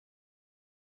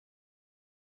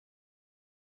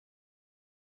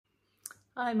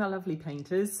Hi, my lovely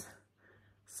painters.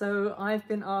 So I've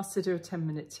been asked to do a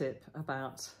 10-minute tip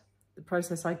about the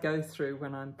process I go through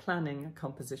when I'm planning a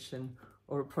composition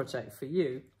or a project for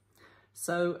you.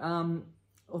 So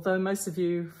although most of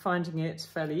you finding it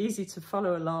fairly easy to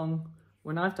follow along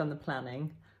when I've done the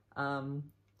planning,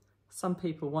 some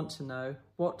people want to know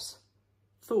what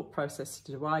thought process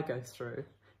do I go through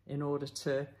in order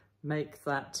to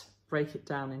break it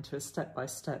down into a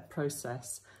step-by-step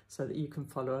process so that you can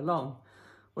follow along.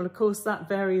 Well, of course, that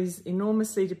varies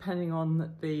enormously depending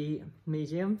on the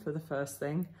medium for the first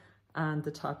thing and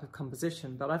the type of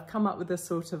composition. But I've come up with a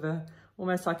sort of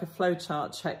almost like a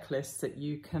flowchart checklist that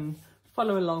you can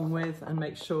follow along with and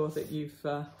make sure that you've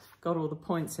got all the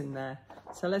points in there.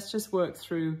 So let's just work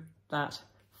through that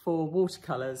for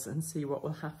watercolors and see what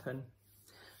will happen.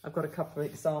 I've got a couple of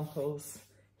examples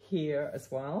here as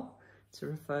well to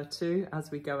refer to as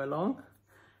we go along.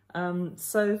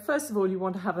 So first of all, you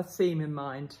want to have a theme in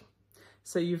mind.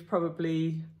 So you've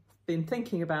probably been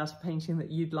thinking about a painting that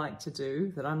you'd like to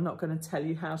do that I'm not going to tell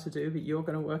you how to do, but you're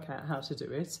going to work out how to do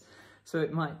it. So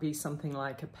it might be something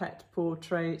like a pet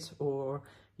portrait or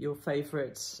your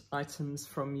favourite items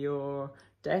from your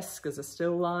desk as a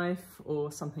still life,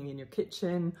 or something in your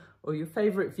kitchen, or your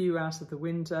favourite view out of the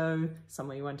window,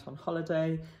 somewhere you went on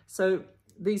holiday. So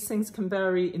these things can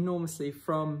vary enormously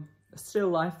from a still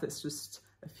life that's just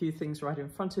a few things right in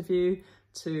front of you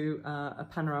to a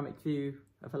panoramic view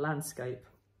of a landscape.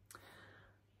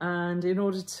 And in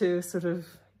order to sort of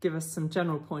give us some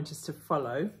general pointers to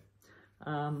follow,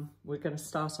 we're going to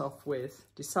start off with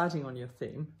deciding on your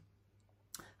theme.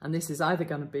 And this is either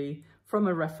going to be from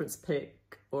a reference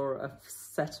pic or a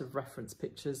set of reference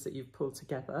pictures that you've pulled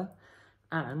together,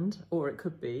 or it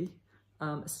could be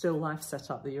a still life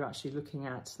setup that you're actually looking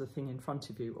at the thing in front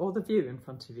of you or the view in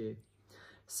front of you.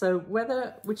 So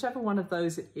whichever one of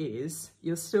those it is,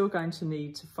 you're still going to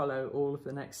need to follow all of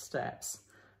the next steps,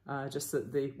 just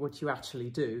that what you actually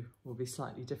do will be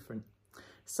slightly different.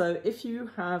 So if you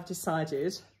have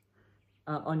decided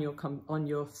on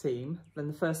your theme, then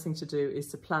the first thing to do is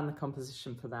to plan the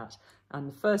composition for that. And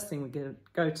the first thing we're going to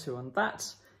go to on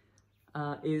that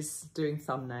is doing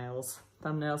thumbnails.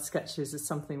 Thumbnail sketches is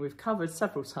something we've covered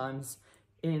several times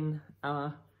in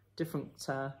our different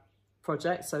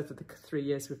projects over the 3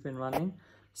 years we've been running.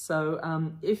 So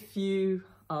if you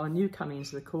are new coming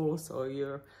into the course, or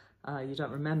you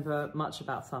don't remember much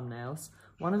about thumbnails,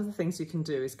 one of the things you can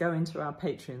do is go into our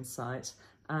Patreon site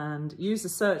and use the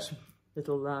search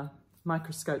little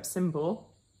microscope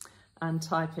symbol and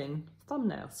type in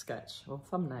thumbnail sketch or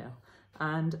thumbnail,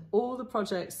 and all the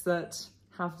projects that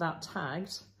have that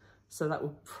tagged, so that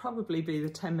will probably be the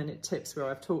 10-minute tips where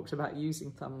I've talked about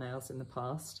using thumbnails in the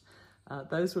past,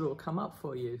 those will all come up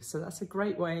for you. So that's a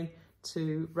great way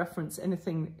to reference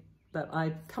anything that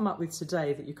I come up with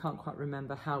today that you can't quite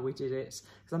remember how we did it,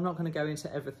 because I'm not going to go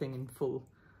into everything in full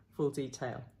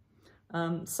detail.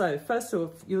 So first of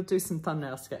all, you'll do some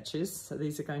thumbnail sketches. So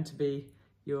these are going to be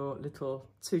your little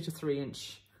 2 to 3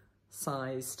 inch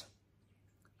sized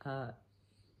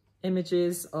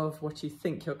images of what you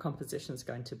think your composition is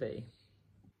going to be.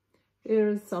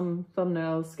 Here are some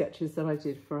thumbnail sketches that I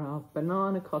did for our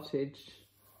banana cottage.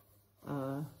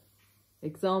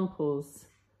 Examples.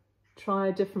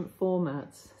 Try different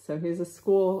formats. So here's a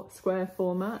square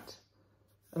format,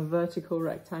 a vertical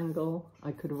rectangle.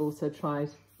 I could have also tried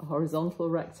a horizontal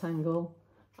rectangle.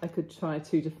 I could try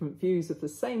 2 different views of the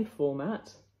same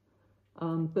format.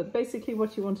 But basically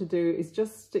what you want to do is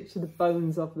just stick to the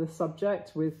bones of the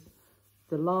subject, with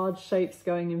the large shapes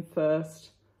going in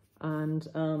first, and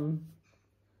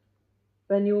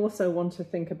then you also want to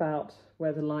think about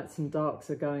where the lights and darks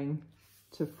are going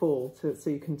to fall, so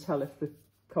you can tell if the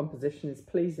composition is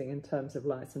pleasing in terms of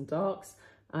lights and darks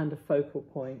and a focal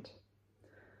point.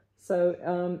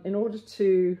 So in order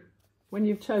to, when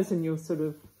you've chosen your sort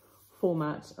of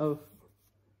format of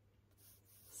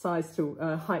size to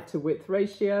height to width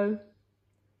ratio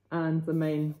and the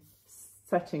main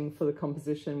setting for the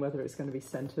composition, whether it's going to be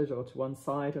centered or to one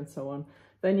side and so on,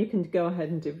 then you can go ahead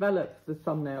and develop the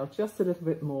thumbnail just a little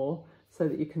bit more so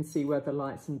that you can see where the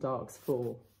lights and darks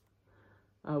fall.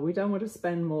 We don't want to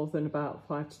spend more than about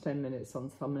 5 to 10 minutes on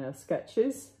thumbnail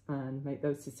sketches, and make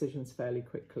those decisions fairly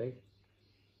quickly.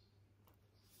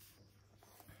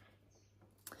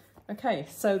 Okay,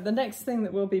 so the next thing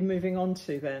that we'll be moving on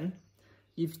to then,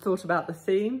 you've thought about the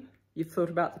theme, you've thought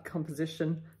about the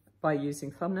composition by using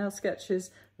thumbnail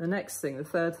sketches. The next thing, the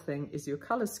third thing, is your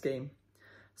colour scheme.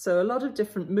 So a lot of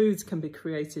different moods can be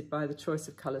created by the choice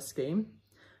of colour scheme.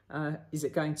 Is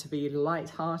it going to be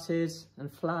light-hearted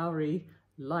and flowery,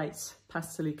 light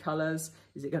pastel-y colours?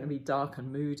 Is it going to be dark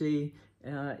and moody?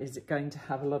 Is it going to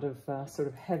have a lot of sort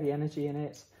of heavy energy in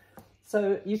it?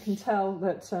 So you can tell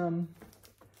that,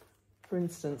 for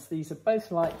instance, these are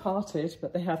both light-hearted,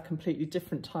 but they have completely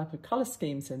different type of colour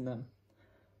schemes in them.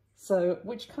 So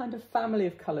which kind of family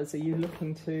of colours are you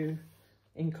looking to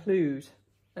include?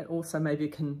 It also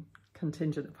maybe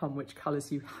contingent upon which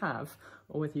colours you have,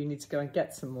 or whether you need to go and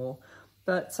get some more.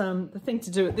 But the thing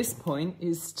to do at this point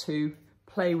is to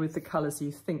play with the colours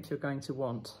you think you're going to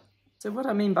want. So what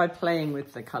I mean by playing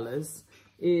with the colours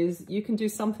is you can do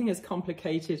something as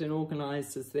complicated and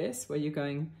organised as this, where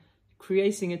you're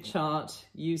creating a chart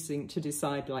to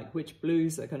decide like which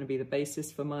blues are going to be the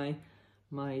basis for my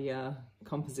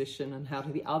composition, and how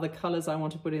do the other colours I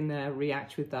want to put in there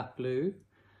react with that blue,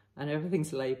 and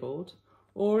everything's labelled.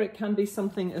 Or it can be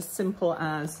something as simple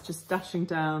as just dashing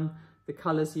down the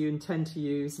colours you intend to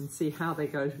use and see how they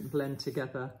go and blend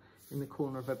together in the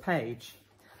corner of a page.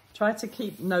 Try to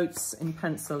keep notes in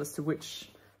pencil as to which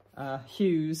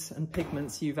hues and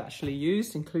pigments you've actually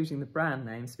used, including the brand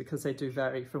names, because they do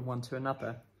vary from one to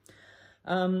another.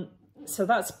 So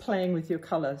that's playing with your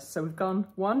colours. So we've gone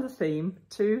 1, the theme,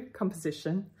 2,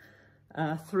 composition,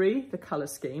 3, the colour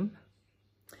scheme.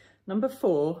 Number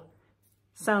 4,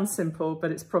 sounds simple,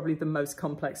 but it's probably the most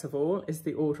complex of all, is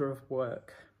the order of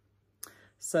work.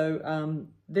 So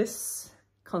this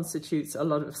constitutes a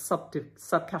lot of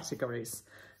subcategories,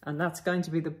 and that's going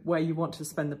to be where you want to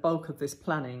spend the bulk of this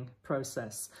planning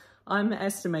process. I'm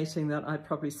estimating that I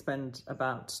probably spend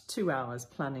about 2 hours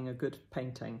planning a good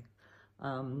painting.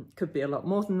 Could be a lot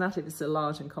more than that if it's a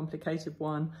large and complicated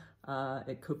one.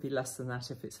 It could be less than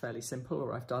that if it's fairly simple,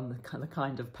 or I've done the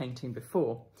kind of painting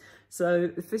before.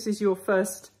 So if this is your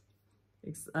first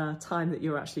time that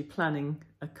you're actually planning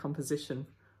a composition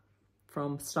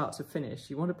from start to finish,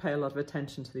 you want to pay a lot of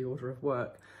attention to the order of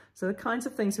work. So the kinds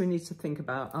of things we need to think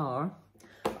about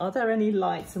are there any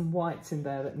lights and whites in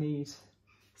there that need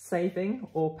saving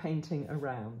or painting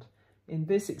around? In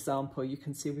this example, you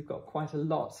can see we've got quite a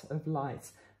lot of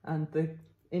light, and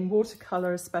in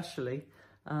watercolour especially,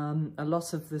 a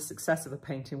lot of the success of a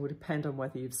painting will depend on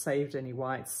whether you've saved any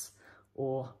whites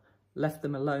or left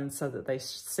them alone so that they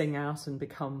sing out and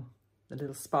become the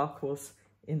little sparkles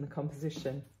in the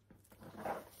composition.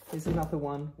 Here's another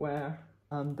one where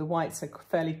the whites are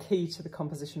fairly key to the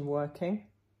composition working.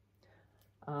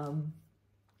 And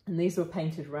these were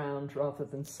painted round rather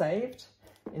than saved.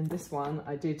 In this one,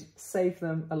 I did save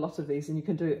them, a lot of these, and you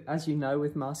can do it, as you know,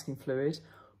 with masking fluid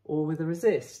or with a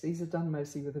resist. These are done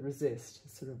mostly with a resist,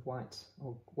 sort of white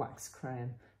or wax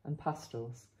crayon and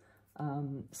pastels.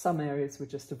 Some areas were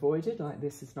just avoided, like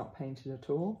this is not painted at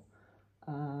all.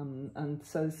 And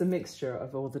so it's a mixture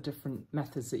of all the different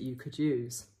methods that you could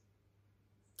use.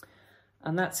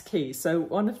 And that's key. So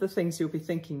one of the things you'll be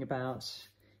thinking about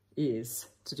is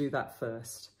to do that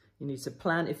first. You need to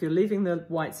plan, if you're leaving the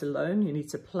whites alone, you need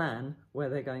to plan where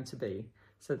they're going to be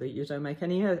so that you don't make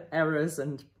any errors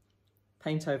and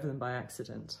paint over them by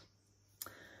accident.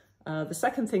 The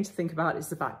second thing to think about is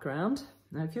the background.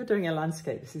 Now, if you're doing a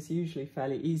landscape, this is usually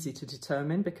fairly easy to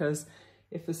determine, because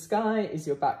if the sky is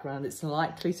your background, it's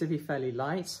likely to be fairly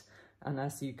light. And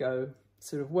as you go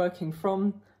sort of working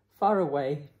from far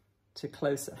away to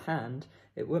close at hand,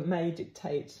 it may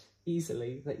dictate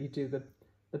easily that you do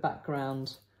the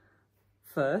background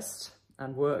first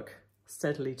and work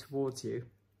steadily towards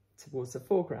the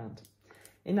foreground.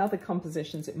 In other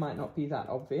compositions, it might not be that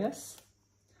obvious.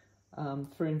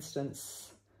 For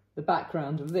instance, the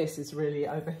background of this is really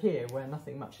over here where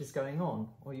nothing much is going on,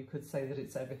 or you could say that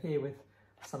it's over here with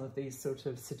some of these sort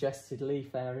of suggested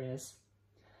leaf areas.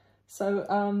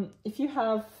 So if you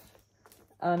have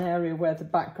an area where the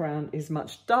background is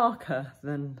much darker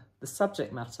than the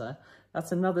subject matter,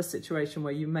 that's another situation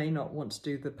where you may not want to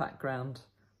do the background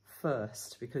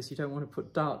first, because you don't want to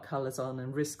put dark colours on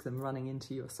and risk them running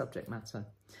into your subject matter.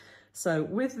 So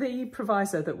with the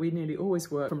proviso that we nearly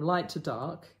always work from light to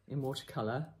dark in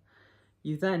watercolour,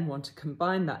 you then want to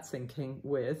combine that thinking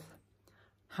with,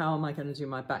 how am I going to do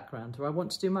my background? Do I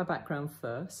want to do my background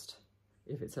first,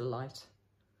 if it's a light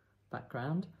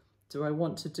background? Do I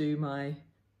want to do my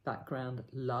background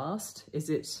last? Is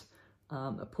it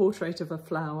a portrait of a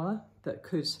flower that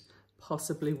could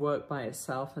possibly work by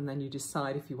itself, and then you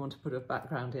decide if you want to put a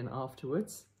background in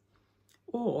afterwards?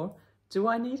 Or do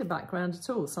I need a background at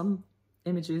all? Some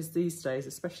images these days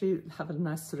especially have a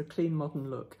nice sort of clean modern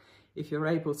look. If you're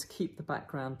able to keep the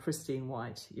background pristine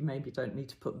white, you maybe don't need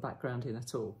to put the background in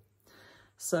at all.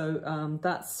 So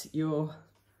that's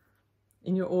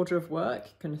in your order of work.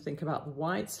 You're going to think about the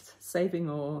whites, saving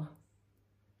or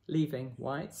leaving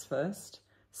whites first.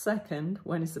 Second,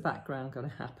 when is the background going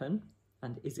to happen?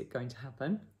 And is it going to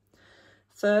happen?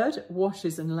 Third,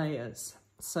 washes and layers.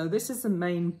 So this is the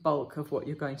main bulk of what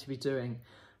you're going to be doing.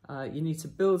 You need to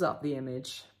build up the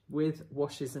image with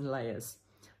washes and layers.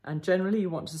 And generally you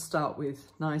want to start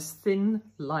with nice thin,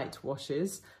 light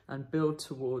washes and build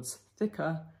towards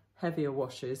thicker, heavier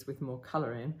washes with more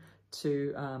colour in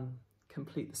to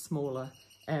complete the smaller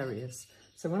areas.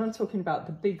 So when I'm talking about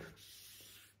the big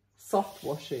soft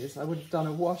washes, I would have done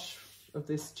a wash of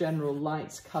this general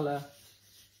light colour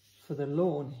for the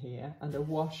lawn here and a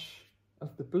wash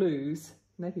of the blues,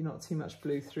 maybe not too much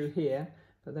blue through here,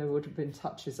 but there would have been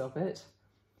touches of it.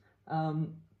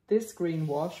 This green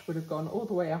wash would have gone all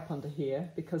the way up under here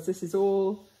because this is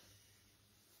all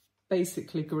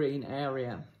basically green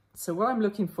area. So what I'm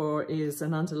looking for is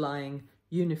an underlying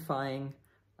unifying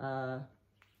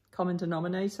common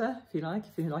denominator, if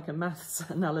you like a maths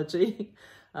analogy.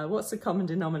 What's the common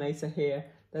denominator here?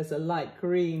 There's a light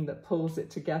green that pulls it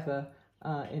together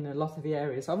in a lot of the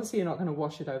areas. Obviously you're not going to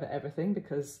wash it over everything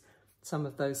because some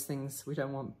of those things we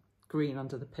don't want green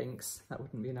under the pinks. That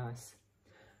wouldn't be nice.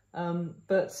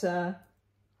 But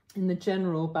in the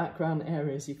general background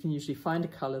areas, you can usually find a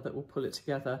colour that will pull it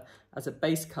together as a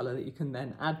base colour that you can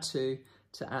then add to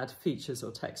add features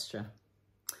or texture.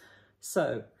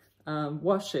 So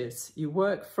washes, you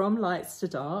work from lights to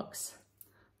darks.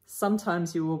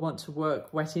 Sometimes you will want to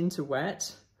work wet into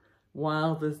wet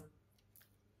while the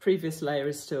previous layer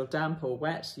is still damp or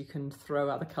wet. You can throw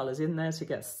other colours in there to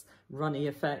get runny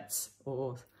effects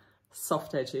or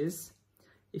soft edges.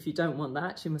 If you don't want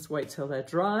that, you must wait till they're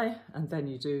dry and then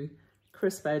you do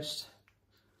crisp edged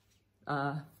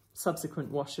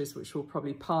subsequent washes, which will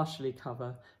probably partially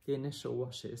cover the initial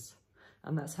washes.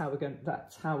 And that's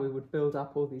how we would build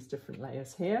up all these different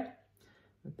layers here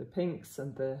with the pinks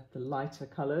and the lighter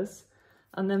colours.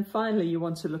 And then finally, you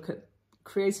want to look at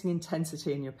creating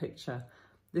intensity in your picture.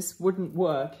 This wouldn't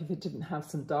work if it didn't have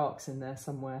some darks in there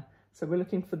somewhere. So we're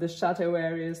looking for the shadow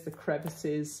areas, the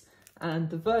crevices, and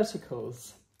the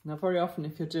verticals. Now, very often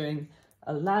if you're doing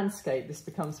a landscape, this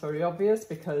becomes very obvious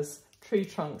because tree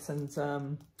trunks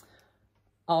and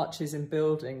arches in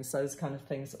buildings, those kind of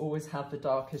things, always have the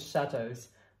darkest shadows.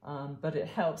 But it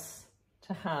helps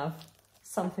to have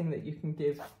something that you can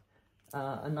give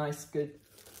a nice, good,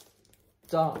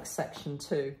 dark section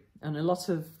to. And a lot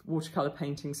of watercolour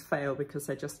paintings fail because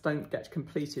they just don't get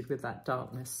completed with that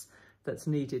darkness that's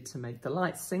needed to make the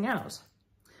lights sing out.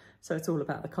 So it's all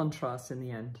about the contrast in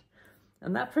the end.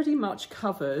 And that pretty much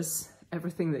covers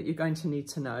everything that you're going to need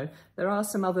to know. There are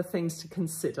some other things to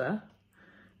consider,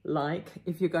 like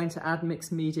if you're going to add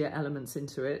mixed media elements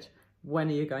into it, when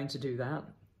are you going to do that?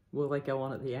 Will they go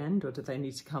on at the end, or do they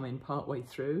need to come in part way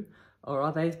through? Or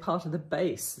are they part of the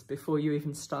base before you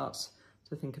even start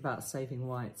to think about saving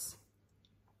whites?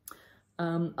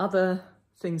 Other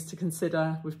things to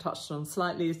consider, we've touched on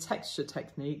slightly, is texture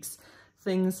techniques.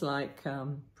 Things like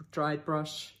dried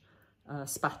brush,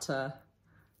 spatter,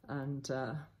 and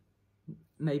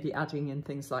maybe adding in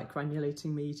things like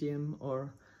granulating medium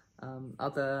or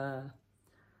other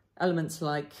elements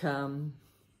like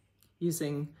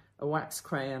using a wax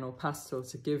crayon or pastel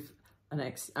to give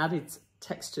an added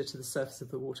texture to the surface of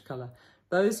the watercolour.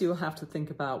 Those you'll have to think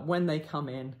about when they come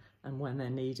in and when they're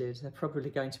needed. They're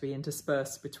probably going to be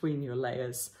interspersed between your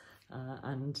layers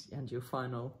and your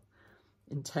final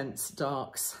intense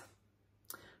darks.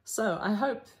 So I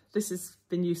hope this has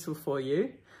been useful for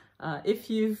you. If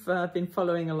you've been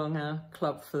following along our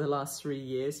club for the last 3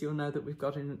 years, you'll know that we've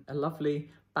got a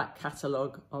lovely back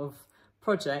catalogue of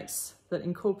projects that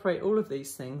incorporate all of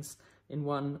these things in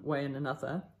one way and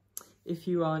another. If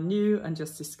you are new and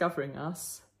just discovering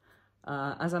us,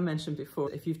 as I mentioned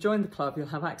before, if you've joined the club, you'll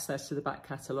have access to the back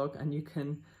catalogue and you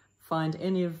can find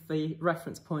any of the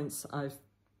reference points I've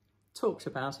talked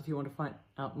about. If you want to find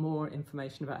out more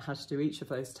information about how to do each of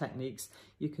those techniques,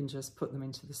 you can just put them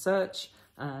into the search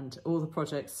and all the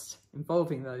projects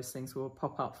involving those things will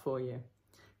pop up for you,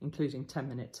 including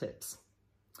 10-minute tips.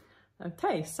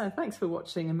 Okay, so thanks for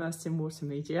watching Immersed in Water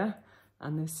Media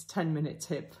and this 10-minute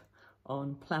tip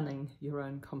on planning your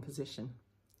own composition.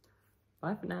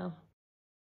 Bye for now.